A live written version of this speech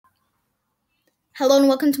Hello and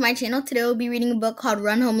welcome to my channel. Today we'll be reading a book called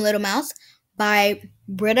Run Home Little Mouse by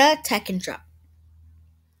Britta Teckentrup.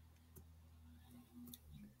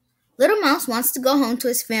 Little Mouse wants to go home to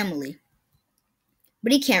his family,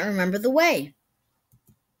 but he can't remember the way.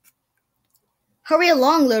 Hurry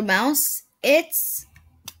along, Little Mouse. It's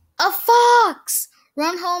a fox!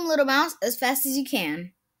 Run home, Little Mouse, as fast as you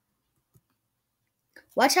can.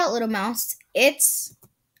 Watch out, Little Mouse. It's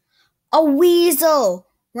a weasel!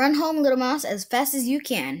 Run home, Little Mouse, as fast as you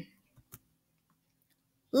can.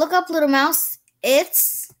 Look up, Little Mouse.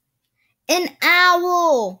 It's an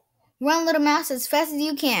owl! Run, Little Mouse, as fast as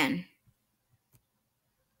you can.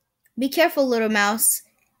 Be careful, Little Mouse.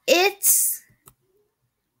 It's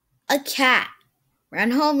a cat.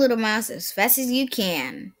 Run home, Little Mouse, as fast as you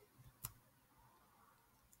can.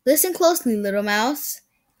 Listen closely, Little Mouse.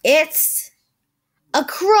 It's a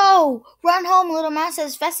crow. Run home, Little Mouse,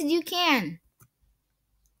 as fast as you can.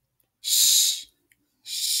 Shh.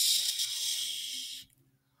 Shh.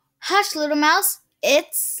 Hush, Little Mouse.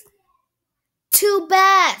 It's two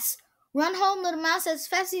bats. Run home, Little Mouse, as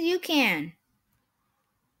fast as you can.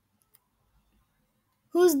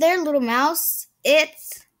 Who's there, Little Mouse?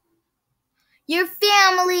 It's your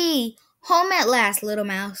family! Home at last, Little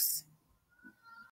Mouse.